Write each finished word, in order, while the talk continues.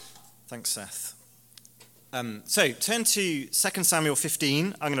Thanks, Seth. So turn to 2 Samuel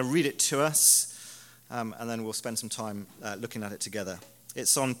 15. I'm going to read it to us, and then we'll spend some time looking at it together.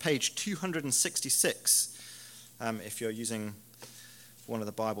 It's on page 266, if you're using one of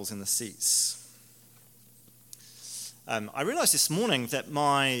the Bibles in the seats. I realized this morning that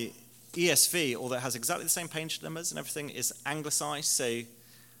my ESV, although it has exactly the same page numbers and everything, is anglicized, so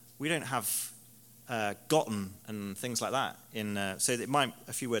we don't have gotten and things like that so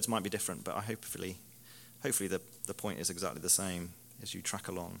a few words might be different, but hopefully the point is exactly the same as you track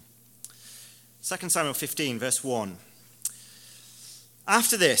along. 2 Samuel 15 verse 1.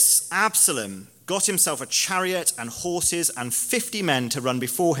 After this, Absalom got himself a chariot and horses and 50 men to run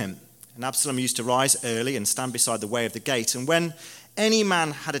before him. And Absalom used to rise early and stand beside the way of the gate, and when any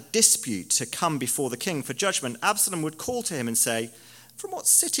man had a dispute to come before the king for judgment, Absalom would call to him and say, "From what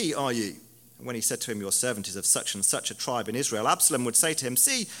city are you?" And when he said to him, "Your servant is of such and such a tribe in Israel," Absalom would say to him,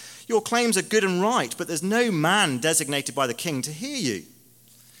 "See, your claims are good and right, but there's no man designated by the king to hear you."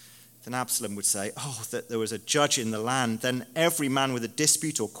 Then Absalom would say, "Oh, that there was a judge in the land, then every man with a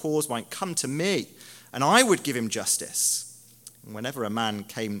dispute or cause might come to me, and I would give him justice." And whenever a man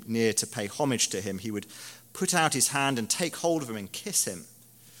came near to pay homage to him, he would put out his hand and take hold of him and kiss him.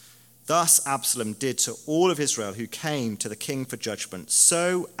 Thus Absalom did to all of Israel who came to the king for judgment.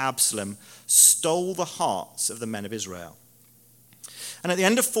 So Absalom stole the hearts of the men of Israel. And at the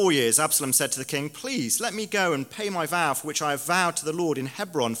end of 4 years, Absalom said to the king, "Please let me go and pay my vow for which I have vowed to the Lord in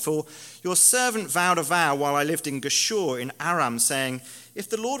Hebron, for your servant vowed a vow while I lived in Geshur in Aram, saying, 'If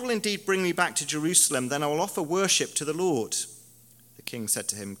the Lord will indeed bring me back to Jerusalem, then I will offer worship to the Lord.'" The king said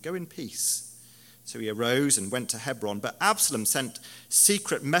to him, "Go in peace." So he arose and went to Hebron, but Absalom sent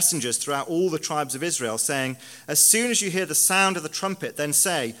secret messengers throughout all the tribes of Israel, saying, "As soon as you hear the sound of the trumpet, then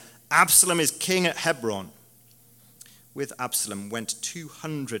say, 'Absalom is king at Hebron.'" With Absalom went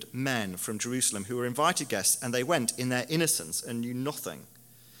 200 men from Jerusalem who were invited guests, and they went in their innocence and knew nothing.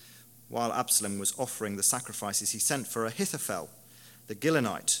 While Absalom was offering the sacrifices, he sent for Ahithophel, the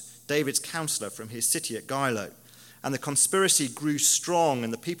Gilonite, David's counselor from his city at Gilo. And the conspiracy grew strong,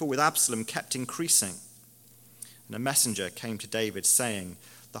 and the people with Absalom kept increasing. And a messenger came to David, saying,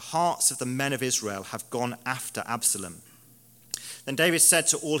 "The hearts of the men of Israel have gone after Absalom." Then David said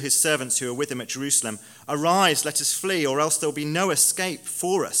to all his servants who were with him at Jerusalem, "Arise, let us flee, or else there will be no escape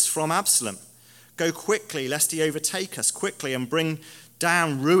for us from Absalom. Go quickly, lest he overtake us quickly and bring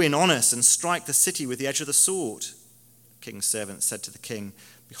down ruin on us and strike the city with the edge of the sword." The king's servants said to the king,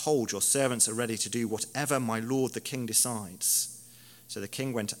 "Behold, your servants are ready to do whatever my lord the king decides." So the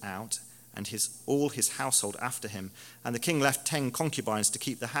king went out, and all his household after him. And the king left 10 concubines to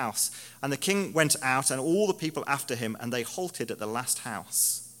keep the house. And the king went out, and all the people after him, and they halted at the last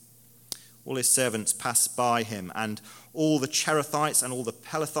house. All his servants passed by him, and all the Cherethites, and all the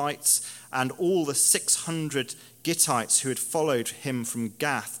Pelethites, and all the 600 Gittites who had followed him from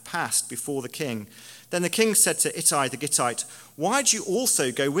Gath passed before the king. Then the king said to Ittai the Gittite, "Why do you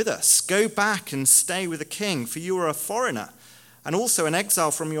also go with us? Go back and stay with the king, for you are a foreigner, and also an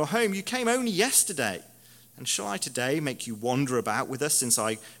exile from your home. You came only yesterday. And shall I today make you wander about with us, since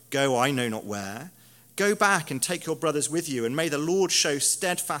I go I know not where? Go back and take your brothers with you, and may the Lord show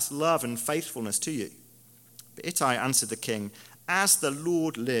steadfast love and faithfulness to you." But Ittai answered the king, "As the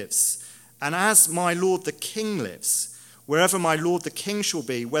Lord lives, and as my lord the king lives, wherever my lord the king shall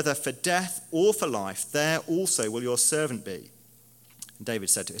be, whether for death or for life, there also will your servant be." And David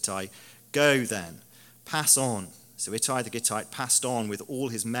said to Ittai, "Go then, pass on." So Ittai the Gittite passed on with all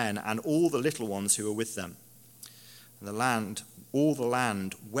his men and all the little ones who were with them. And all the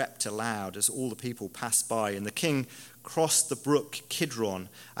land wept aloud as all the people passed by. And the king crossed the brook Kidron,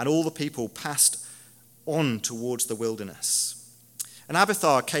 and all the people passed on towards the wilderness. And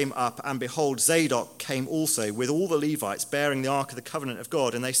Abiathar came up, and behold, Zadok came also with all the Levites bearing the ark of the covenant of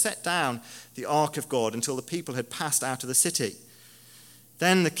God. And they set down the ark of God until the people had passed out of the city.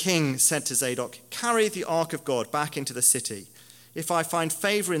 Then the king said to Zadok, "Carry the ark of God back into the city. If I find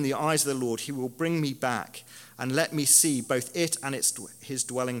favor in the eyes of the Lord, he will bring me back and let me see both it and his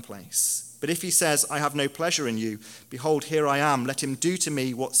dwelling place. But if he says, 'I have no pleasure in you,' behold, here I am. Let him do to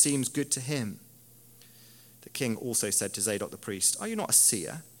me what seems good to him." The king also said to Zadok the priest, "Are you not a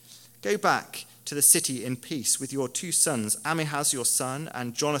seer? Go back to the city in peace with your 2 sons, Amihaz your son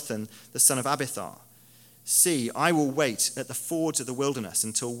and Jonathan the son of Abiathar. See, I will wait at the fords of the wilderness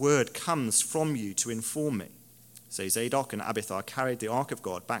until word comes from you to inform me." So Zadok and Abiathar carried the ark of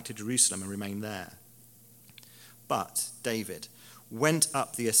God back to Jerusalem and remained there. But David went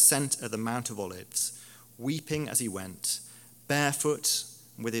up the ascent of the Mount of Olives, weeping as he went, barefoot,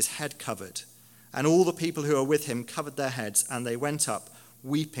 with his head covered. And all the people who were with him covered their heads, and they went up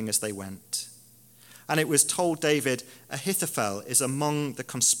weeping as they went. And it was told David, Ahithophel is among the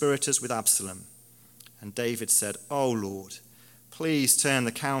conspirators with Absalom. And David said, O Lord, please turn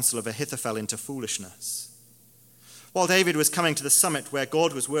the counsel of Ahithophel into foolishness. While David was coming to the summit where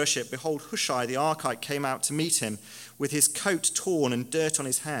God was worshipped, behold, Hushai the Archite came out to meet him with his coat torn and dirt on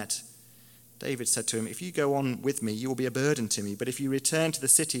his head. David said to him, if you go on with me, you will be a burden to me. But if you return to the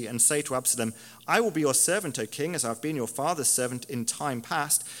city and say to Absalom, I will be your servant, O king, as I've been your father's servant in time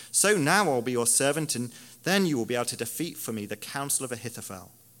past, so now I'll be your servant, and then you will be able to defeat for me the counsel of Ahithophel.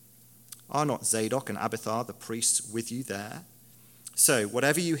 Are not Zadok and Abiathar the priests with you there? So,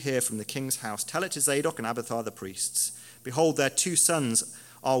 whatever you hear from the king's house, tell it to Zadok and Abiathar the priests. Behold, their 2 sons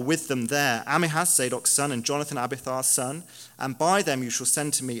are with them there, Amihaz, Zadok's son, and Jonathan, Abiathar's son, and by them you shall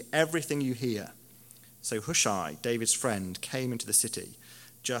send to me everything you hear. So Hushai, David's friend, came into the city,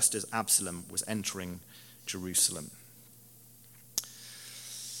 just as Absalom was entering Jerusalem.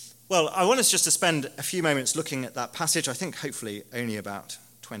 Well, I want us just to spend a few moments looking at that passage. I think hopefully only about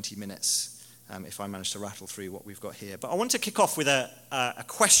 20 minutes. If I manage to rattle through what we've got here. But I want to kick off with a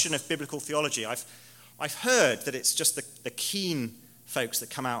question of biblical theology. I've heard that it's just the keen folks that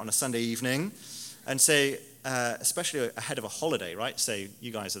come out on a Sunday evening and say, especially ahead of a holiday, right? So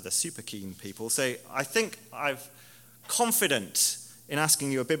you guys are the super keen people. So I think I'm confident in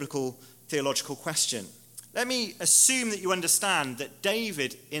asking you a biblical theological question. Let me assume that you understand that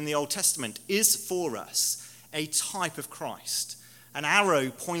David in the Old Testament is for us a type of Christ, an arrow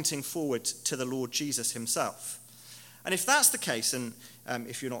pointing forward to the Lord Jesus himself. And if that's the case, and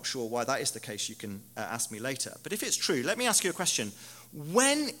if you're not sure why that is the case, you can ask me later. But if it's true, let me ask you a question.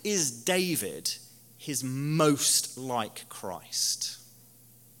 When is David his most like Christ?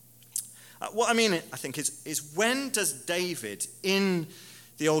 What I mean, I think, is when does David in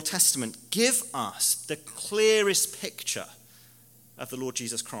the Old Testament give us the clearest picture of the Lord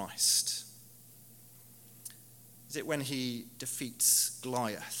Jesus Christ? Is it when he defeats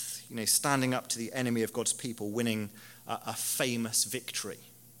Goliath, standing up to the enemy of God's people, winning a famous victory?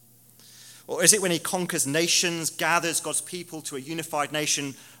 Or is it when he conquers nations, gathers God's people to a unified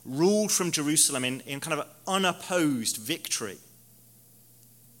nation, ruled from Jerusalem in kind of an unopposed victory?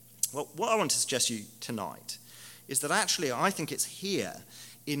 Well, what I want to suggest to you tonight is that actually I think it's here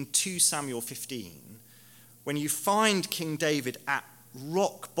in 2 Samuel 15, when you find King David at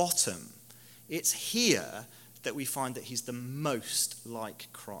rock bottom, it's here that we find that he's the most like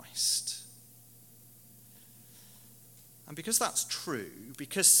Christ. And because that's true,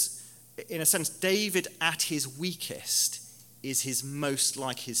 because in a sense David at his weakest is his most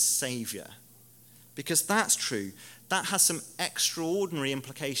like his Saviour, because that's true, that has some extraordinary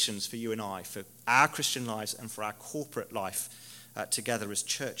implications for you and I, for our Christian lives and for our corporate life together as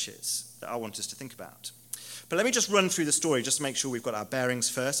churches that I want us to think about. But let me just run through the story just to make sure we've got our bearings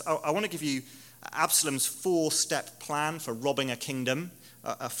first. I want to give you Absalom's 4-step plan for robbing a kingdom.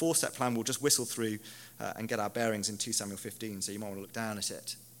 A 4-step plan we'll just whistle through and get our bearings in 2 Samuel 15, so you might want to look down at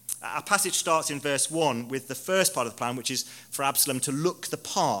it. Our passage starts in verse 1 with the first part of the plan, which is for Absalom to look the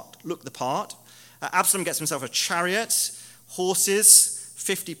part. Absalom gets himself a chariot, horses,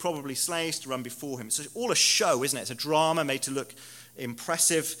 50 probably slaves to run before him. It's all a show, isn't it? It's a drama made to look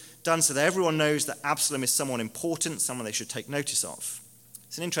impressive, done so that everyone knows that Absalom is someone important, someone they should take notice of.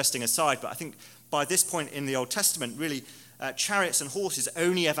 It's an interesting aside, but I think by this point in the Old Testament, really, chariots and horses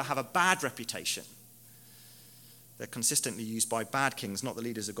only ever have a bad reputation. They're consistently used by bad kings, not the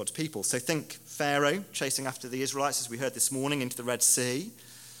leaders of God's people. So think Pharaoh chasing after the Israelites, as we heard this morning, into the Red Sea.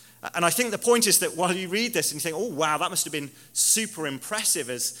 And I think the point is that while you read this and you think, oh, wow, that must have been super impressive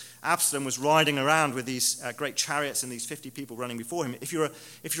as Absalom was riding around with these great chariots and these 50 people running before him. If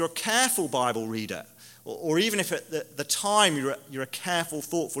you're a careful Bible reader, or even if at the time you're a careful,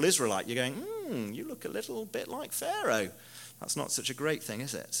 thoughtful Israelite, you're going, you look a little bit like Pharaoh. That's not such a great thing,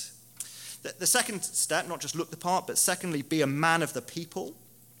 is it? The second step, not just look the part, but secondly, be a man of the people.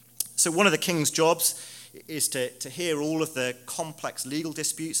 So one of the king's jobs is to hear all of the complex legal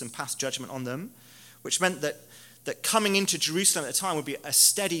disputes and pass judgment on them, which meant that coming into Jerusalem at the time would be a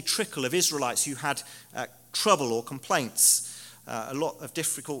steady trickle of Israelites who had trouble or complaints, a lot of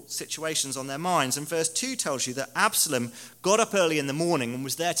difficult situations on their minds. And verse 2 tells you that Absalom got up early in the morning and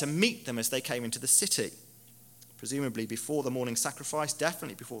was there to meet them as they came into the city, presumably before the morning sacrifice,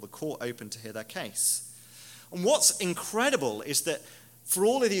 definitely before the court opened to hear their case. And what's incredible is that for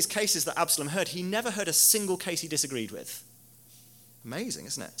all of these cases that Absalom heard, he never heard a single case he disagreed with. Amazing,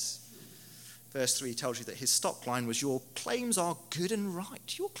 isn't it? Verse 3 tells you that his stock line was, your claims are good and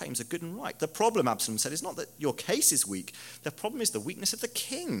right. Your claims are good and right. The problem, Absalom said, is not that your case is weak. The problem is the weakness of the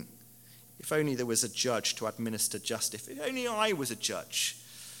king. If only there was a judge to administer justice. If only I was a judge.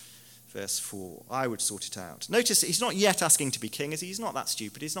 Verse 4, I would sort it out. Notice he's not yet asking to be king, is he? He's not that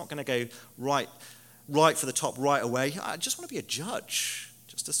stupid. He's not going to go right for the top right away. I just want to be a judge,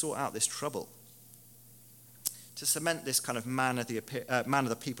 just to sort out this trouble. To cement this kind of man of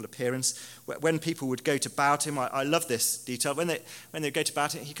the people appearance. When people would go to bow to him, I love this detail. When they go to bow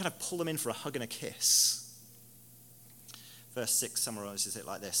to him, he kind of pull them in for a hug and a kiss. Verse 6 summarizes it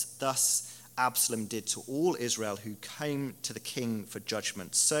like this. Thus Absalom did to all Israel who came to the king for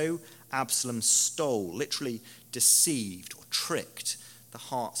judgment. So Absalom stole, literally deceived or tricked the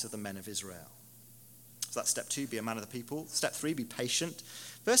hearts of the men of Israel. So that's step 2, be a man of the people. Step 3, be patient.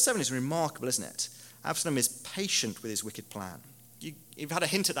 Verse 7 is remarkable, isn't it? Absalom is patient with his wicked plan. You've had a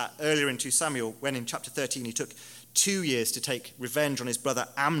hint at that earlier in 2 Samuel when in chapter 13 he took 2 years to take revenge on his brother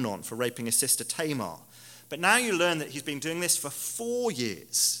Amnon for raping his sister Tamar. But now you learn that he's been doing this for 4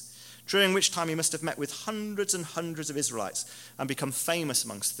 years, during which time he must have met with hundreds and hundreds of Israelites and become famous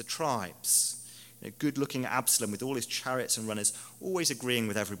amongst the tribes. Good-looking Absalom with all his chariots and runners, always agreeing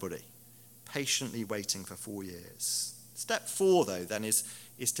with everybody, patiently waiting for 4 years. Step 4, though, then, is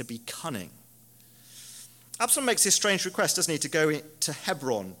to be cunning. Absalom makes this strange request, doesn't he, to go to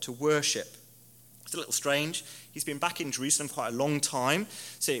Hebron to worship. It's a little strange. He's been back in Jerusalem quite a long time.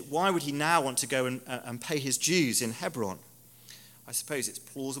 So why would he now want to go and pay his dues in Hebron? I suppose it's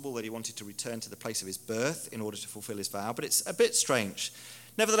plausible that he wanted to return to the place of his birth in order to fulfill his vow, but it's a bit strange.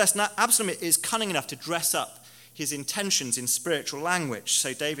 Nevertheless, Absalom is cunning enough to dress up his intentions in spiritual language.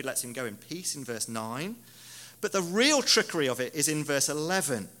 So David lets him go in peace in verse 9. But the real trickery of it is in verse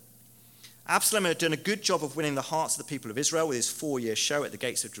 11. Absalom had done a good job of winning the hearts of the people of Israel with his 4-year show at the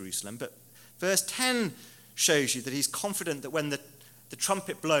gates of Jerusalem. But verse 10 shows you that he's confident that when the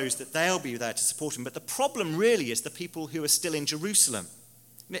trumpet blows, that they'll be there to support him. But the problem really is the people who are still in Jerusalem.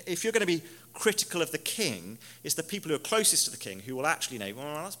 If you're going to be critical of the king, it's the people who are closest to the king who will actually know,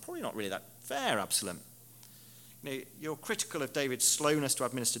 well, that's probably not really that fair, Absalom. You're critical of David's slowness to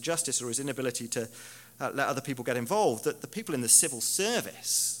administer justice or his inability to let other people get involved. That the people in the civil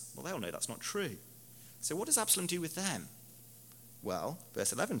service, well, they'll know that's not true. So what does Absalom do with them? Well,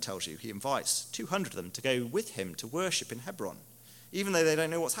 verse 11 tells you he invites 200 of them to go with him to worship in Hebron, even though they don't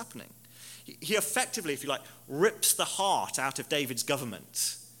know what's happening. He effectively, if you like, rips the heart out of David's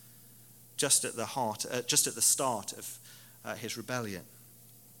government just at the start of his rebellion.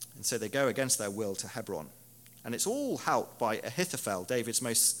 And so they go against their will to Hebron. And it's all helped by Ahithophel, David's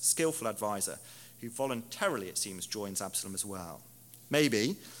most skillful advisor, who voluntarily, it seems, joins Absalom as well.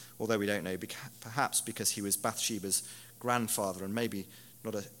 Maybe, although we don't know, perhaps because he was Bathsheba's grandfather and maybe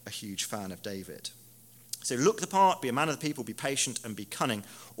not a huge fan of David. So look the part, be a man of the people, be patient, and be cunning,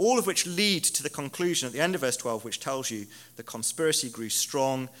 all of which lead to the conclusion at the end of verse 12, which tells you the conspiracy grew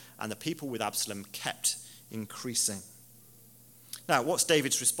strong and the people with Absalom kept increasing. Now, what's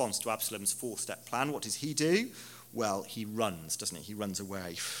David's response to Absalom's 4-step plan? What does he do? Well, he runs, doesn't he? He runs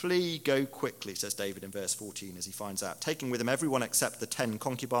away. Flee, go quickly, says David in verse 14 as he finds out, taking with him everyone except the 10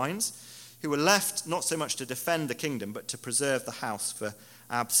 concubines, who were left not so much to defend the kingdom, but to preserve the house for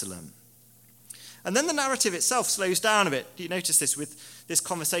Absalom. And then the narrative itself slows down a bit. You notice this with this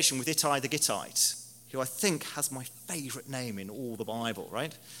conversation with Ittai the Gittite, who I think has my favourite name in all the Bible,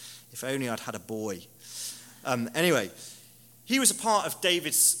 right? If only I'd had a boy. Anyway, he was a part of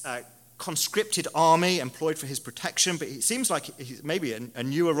David's conscripted army employed for his protection, but it seems like he's maybe a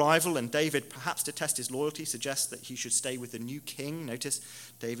new arrival, and David, perhaps to test his loyalty, suggests that he should stay with the new king. Notice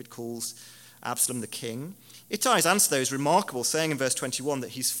David calls Absalom the king. Ittai's answer, though, is remarkable, saying in verse 21 that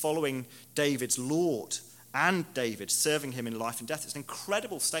he's following David's Lord and David, serving him in life and death. It's an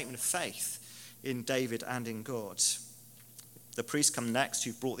incredible statement of faith in David and in God. The priests come next,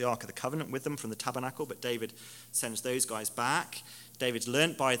 who've brought the Ark of the Covenant with them from the tabernacle, but David sends those guys back. David's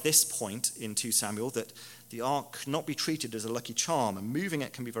learnt by this point in 2 Samuel that the Ark cannot be treated as a lucky charm, and moving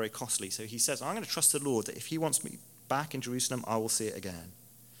it can be very costly. So he says, I'm going to trust the Lord that if he wants me back in Jerusalem, I will see it again.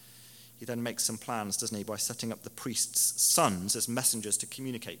 He then makes some plans, doesn't he, by setting up the priests' sons as messengers to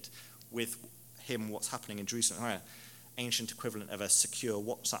communicate with him what's happening in Jerusalem. An ancient equivalent of a secure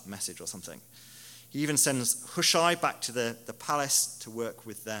WhatsApp message or something. He even sends Hushai back to the palace to work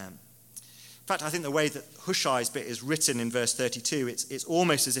with them. In fact, I think the way that Hushai's bit is written in verse 32, it's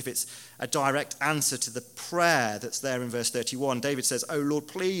almost as if it's a direct answer to the prayer that's there in verse 31. David says, "Oh Lord,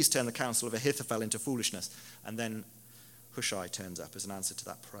 please turn the counsel of Ahithophel into foolishness." And then Hushai turns up as an answer to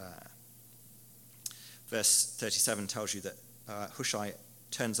that prayer. Verse 37 tells you that Hushai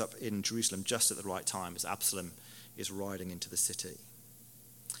turns up in Jerusalem just at the right time as Absalom is riding into the city.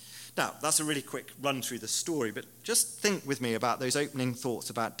 Now, that's a really quick run through the story, but just think with me about those opening thoughts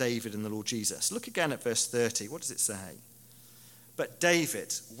about David and the Lord Jesus. Look again at verse 30. What does it say? But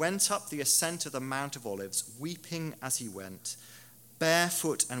David went up the ascent of the Mount of Olives, weeping as he went,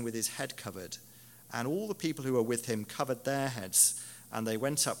 barefoot and with his head covered. And all the people who were with him covered their heads, and they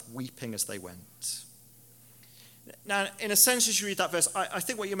went up weeping as they went. Now, in a sense, as you read that verse, I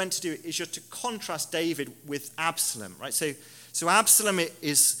think what you're meant to do is you're to contrast David with Absalom, right? So Absalom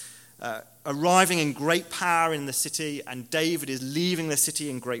is arriving in great power in the city, and David is leaving the city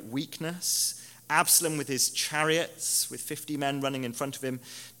in great weakness. Absalom with his chariots, with 50 men running in front of him.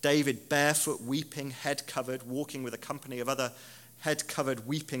 David barefoot, weeping, head covered, walking with a company of other head covered,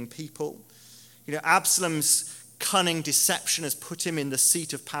 weeping people. You know, Absalom's cunning deception has put him in the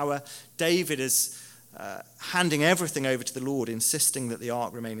seat of power. David is handing everything over to the Lord, insisting that the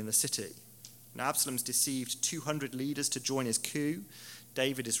ark remain in the city. Now, Absalom's deceived 200 leaders to join his coup.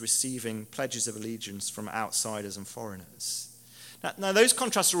 David is receiving pledges of allegiance from outsiders and foreigners. Now, those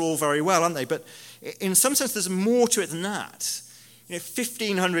contrasts are all very well, aren't they? But in some sense, there's more to it than that. You know,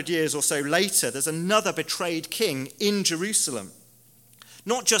 1,500 years or so later, there's another betrayed king in Jerusalem.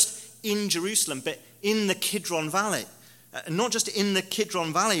 Not just in Jerusalem, but in the Kidron Valley. Not just in the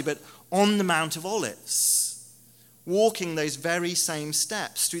Kidron Valley, but on the Mount of Olives, walking those very same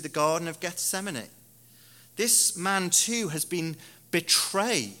steps through the Garden of Gethsemane. This man too has been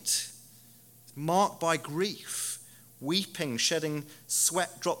betrayed, marked by grief, weeping, shedding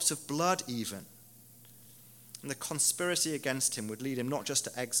sweat drops of blood even. And the conspiracy against him would lead him not just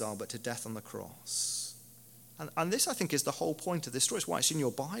to exile, but to death on the cross. And this, I think, is the whole point of this story. It's why it's in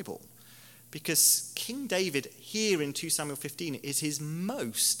your Bible. Because King David here in 2 Samuel 15 is his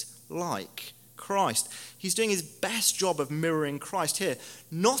most like Christ. He's doing his best job of mirroring Christ here,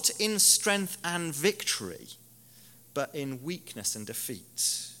 not in strength and victory, but in weakness and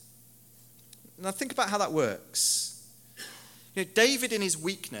defeat. Now think about how that works. You know, David in his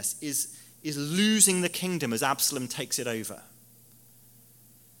weakness is losing the kingdom as Absalom takes it over.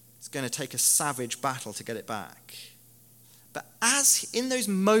 It's going to take a savage battle to get it back. But as in those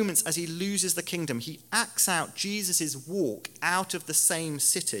moments as he loses the kingdom, he acts out Jesus' walk out of the same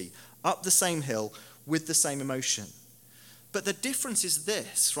city, up the same hill, with the same emotion. But the difference is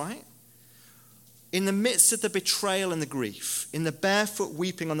this, right? In the midst of the betrayal and the grief, in the barefoot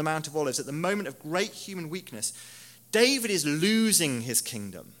weeping on the Mount of Olives, at the moment of great human weakness, David is losing his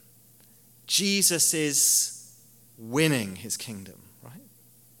kingdom. Jesus is winning his kingdom, right?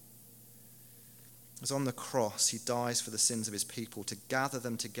 As on the cross, he dies for the sins of his people to gather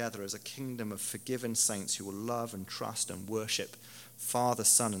them together as a kingdom of forgiven saints who will love and trust and worship Father,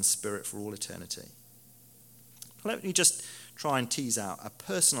 Son, and Spirit for all eternity. Let me just try and tease out a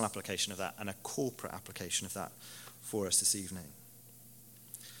personal application of that and a corporate application of that for us this evening.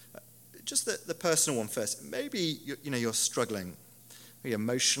 Just the personal one first. Maybe you're struggling, maybe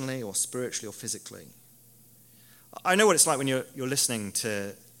emotionally or spiritually or physically. I know what it's like when you're listening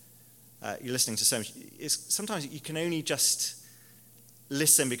to sermons. Sometimes you can only just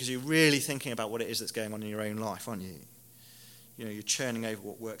listen because you're really thinking about what it is that's going on in your own life, aren't you? You know, you're churning over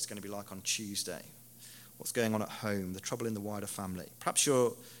what work's going to be like on Tuesday, what's going on at home, the trouble in the wider family. Perhaps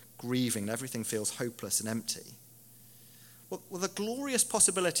you're grieving and everything feels hopeless and empty. Well, the glorious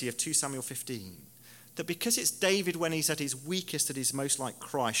possibility of 2 Samuel 15, that because it's David when he's at his weakest, that he's most like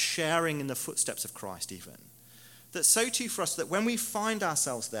Christ, sharing in the footsteps of Christ even, that so too for us, that when we find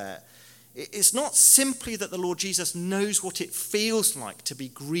ourselves there, it's not simply that the Lord Jesus knows what it feels like to be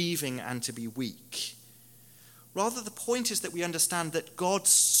grieving and to be weak. Rather, the point is that we understand that God's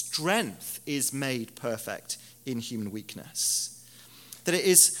strength is made perfect in human weakness. That it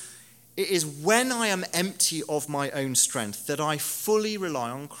is when I am empty of my own strength that I fully rely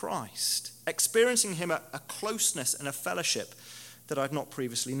on Christ, experiencing him a closeness and a fellowship that I've not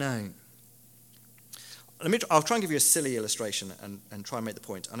previously known. I'll try and give you a silly illustration and try and make the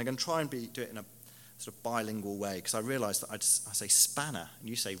point. And I'm going to try and do it in a sort of bilingual way, because I realise that I say spanner and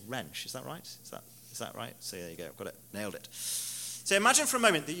you say wrench. Is that right? Is that right? So there you go. I've got it. Nailed it. So imagine for a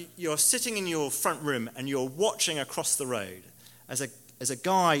moment that you're sitting in your front room and you're watching across the road as a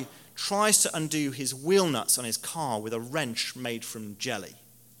guy tries to undo his wheel nuts on his car with a wrench made from jelly.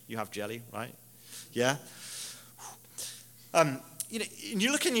 You have jelly, right? Yeah?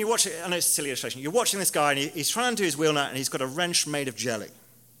 You look and you watch it. I know it's a silly illustration. You're watching this guy and he's trying to undo his wheel nut and he's got a wrench made of jelly.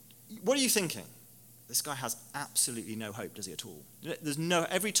 What are you thinking? This guy has absolutely no hope, does he, at all?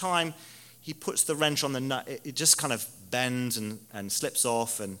 Every time he puts the wrench on the nut, it just kind of bends and slips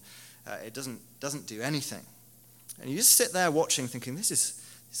off, and it doesn't do anything. And you just sit there watching, thinking,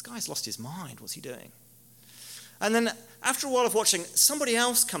 this guy's lost his mind. What's he doing? And then after a while of watching, somebody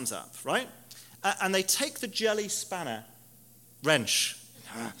else comes up, right? And they take the jelly spanner wrench.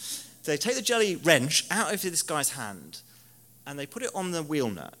 They take the jelly wrench out of this guy's hand, and they put it on the wheel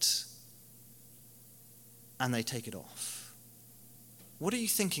nut, and they take it off. What are you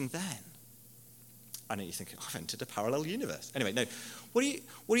thinking then? I know you're thinking, I've entered a parallel universe. Anyway, no. What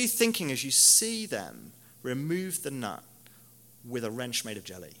are you thinking as you see them remove the nut with a wrench made of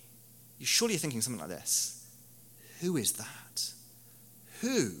jelly? Surely you're thinking something like this. Who is that?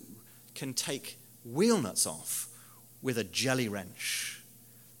 Who can take wheel nuts off with a jelly wrench?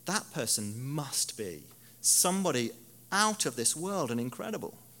 That person must be somebody out of this world and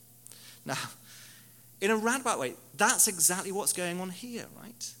incredible. Now, in a roundabout way, that's exactly what's going on here,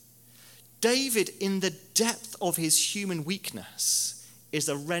 right? David, in the depth of his human weakness, is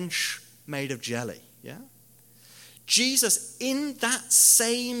a wrench made of jelly, yeah? Jesus, in that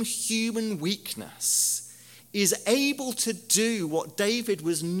same human weakness, is able to do what David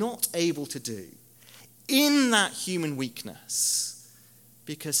was not able to do in that human weakness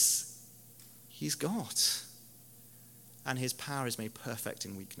because he's God and his power is made perfect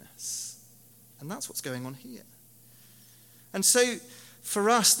in weakness. And that's what's going on here. And so for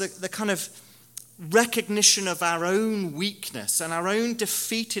us, the kind of recognition of our own weakness and our own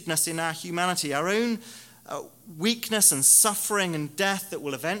defeatedness in our humanity, our own weakness and suffering and death that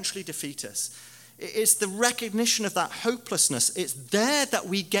will eventually defeat us. It's the recognition of that hopelessness. It's there that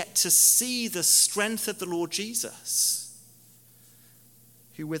we get to see the strength of the Lord Jesus,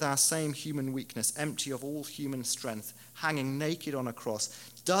 who with our same human weakness, empty of all human strength, hanging naked on a cross,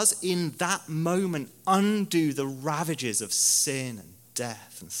 does in that moment undo the ravages of sin and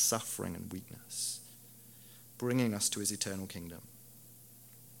death and suffering and weakness, bringing us to his eternal kingdom.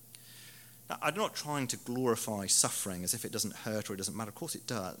 Now, I'm not trying to glorify suffering as if it doesn't hurt or it doesn't matter. Of course it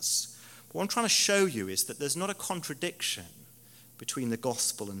does. But what I'm trying to show you is that there's not a contradiction between the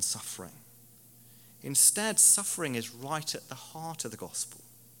gospel and suffering. Instead, suffering is right at the heart of the gospel.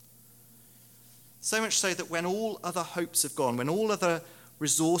 So much so that when all other hopes have gone, when all other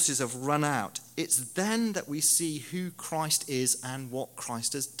resources have run out, it's then that we see who Christ is and what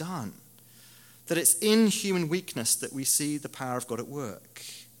Christ has done. That it's in human weakness that we see the power of God at work.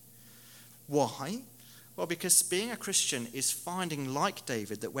 Why? Well, because being a Christian is finding, like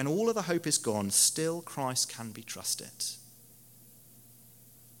David, that when all other hope is gone, still Christ can be trusted.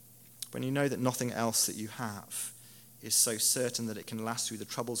 When you know that nothing else that you have is so certain that it can last through the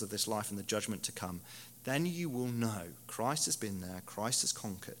troubles of this life and the judgment to come, then you will know Christ has been there, Christ has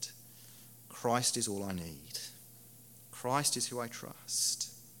conquered, Christ is all I need, Christ is who I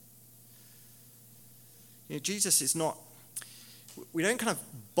trust. You know, Jesus is not, we don't kind of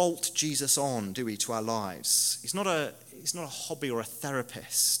bolt Jesus on, do we, to our lives. He's not a hobby or a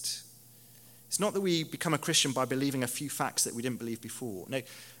therapist. It's not that we become a Christian by believing a few facts that we didn't believe before. No,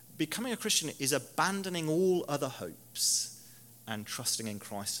 becoming a Christian is abandoning all other hopes and trusting in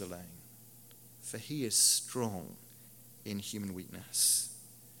Christ alone. For he is strong in human weakness.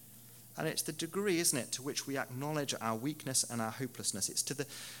 And it's the degree, isn't it, to which we acknowledge our weakness and our hopelessness. It's to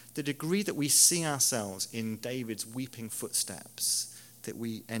the degree that we see ourselves in David's weeping footsteps that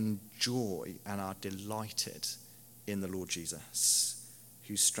we enjoy and are delighted in the Lord Jesus,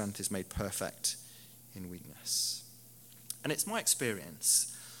 whose strength is made perfect in weakness. And it's my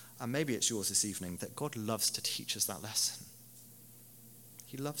experience, and maybe it's yours this evening, that God loves to teach us that lesson.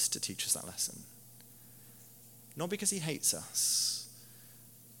 He loves to teach us that lesson. Not because he hates us,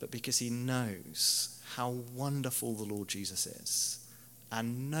 but because he knows how wonderful the Lord Jesus is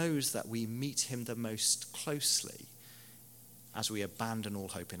and knows that we meet him the most closely as we abandon all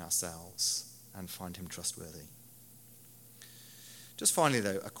hope in ourselves and find him trustworthy. Just finally,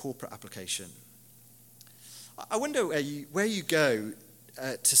 though, a corporate application. I wonder where you go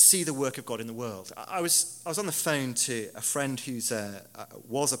to see the work of God in the world. I was on the phone to a friend who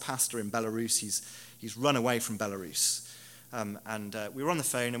was a pastor in Belarus. He's run away from Belarus. And we were on the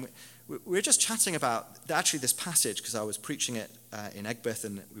phone, and we were just chatting about actually this passage, because I was preaching it in Egbert,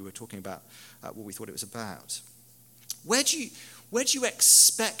 and we were talking about what we thought it was about. Where do you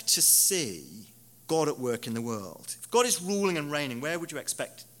expect to see God at work in the world? If God is ruling and reigning, where would you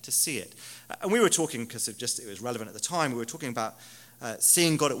expect to see it? And we were talking, because it was relevant at the time, we were talking about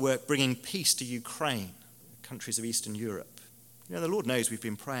seeing God at work bringing peace to Ukraine, countries of Eastern Europe. You know, the Lord knows we've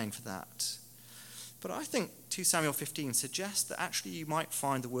been praying for that. But I think 2 Samuel 15 suggests that actually you might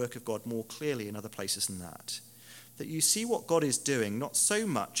find the work of God more clearly in other places than that. That you see what God is doing, not so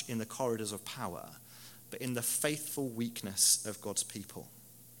much in the corridors of power, but in the faithful weakness of God's people.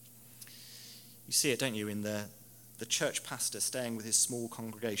 You see it, don't you, in the church pastor staying with his small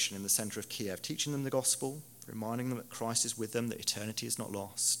congregation in the center of Kiev, teaching them the gospel, reminding them that Christ is with them, that eternity is not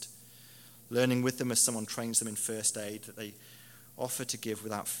lost, learning with them as someone trains them in first aid, that they offer to give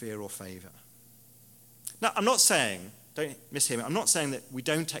without fear or favour. Now, I'm not saying, don't mishear me, I'm not saying that we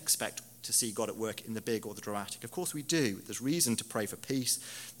don't expect to see God at work in the big or the dramatic. Of course we do. There's reason to pray for peace.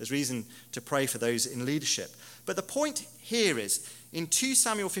 There's reason to pray for those in leadership. But the point here is, in 2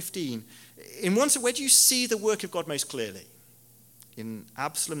 Samuel 15, in one sense, where do you see the work of God most clearly? In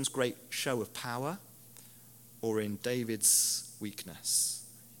Absalom's great show of power, or in David's weakness?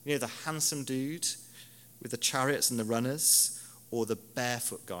 You know, the handsome dude with the chariots and the runners, or the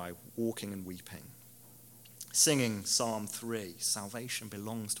barefoot guy walking and weeping? Singing Psalm 3, salvation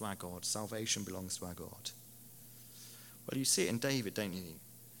belongs to our God, salvation belongs to our God. Well, you see it in David, don't you?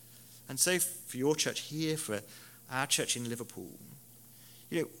 And so for your church here, for our church in Liverpool,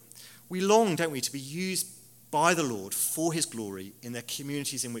 you know, we long, don't we, to be used by the Lord for his glory in the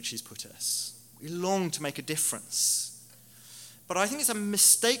communities in which he's put us. We long to make a difference. But I think it's a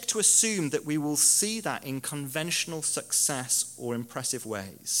mistake to assume that we will see that in conventional success or impressive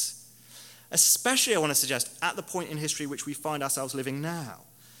ways. Especially, I want to suggest, at the point in history which we find ourselves living now,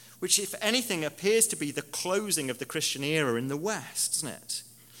 which, if anything, appears to be the closing of the Christian era in the West, doesn't it?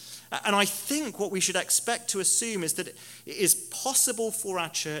 And I think what we should expect to assume is that it is possible for our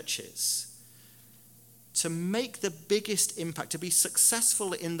churches to make the biggest impact, to be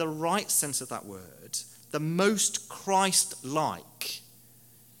successful in the right sense of that word, the most Christ-like,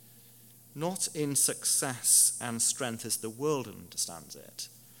 not in success and strength as the world understands it,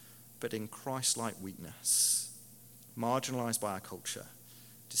 but in Christ-like weakness, marginalized by our culture,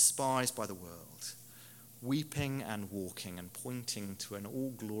 despised by the world, weeping and walking and pointing to an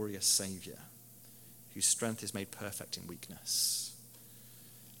all-glorious Saviour whose strength is made perfect in weakness.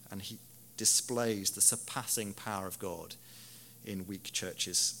 And he displays the surpassing power of God in weak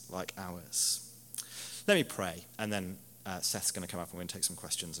churches like ours. Let me pray, and then Seth's going to come up and we're going to take some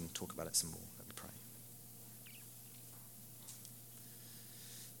questions and talk about it some more. Let me pray.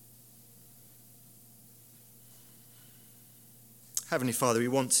 Heavenly Father, we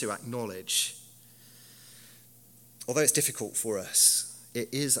want to acknowledge, although it's difficult for us, it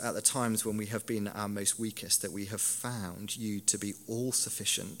is at the times when we have been our most weakest that we have found you to be all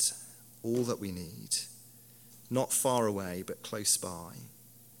sufficient, all that we need, not far away, but close by.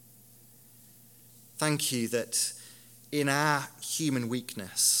 Thank you that in our human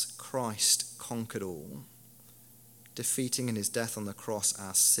weakness, Christ conquered all, defeating in his death on the cross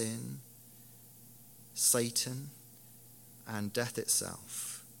our sin, Satan, and death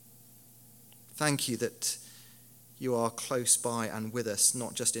itself. Thank you that you are close by and with us,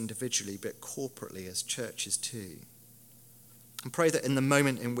 not just individually, but corporately as churches too. And pray that in the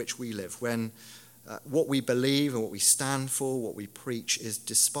moment in which we live, when what we believe and what we stand for, what we preach is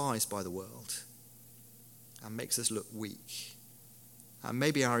despised by the world and makes us look weak, and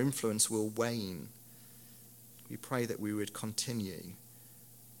maybe our influence will wane, we pray that we would continue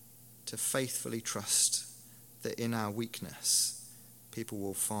to faithfully trust that in our weakness, people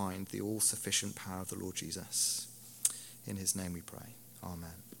will find the all-sufficient power of the Lord Jesus. In his name we pray. Amen.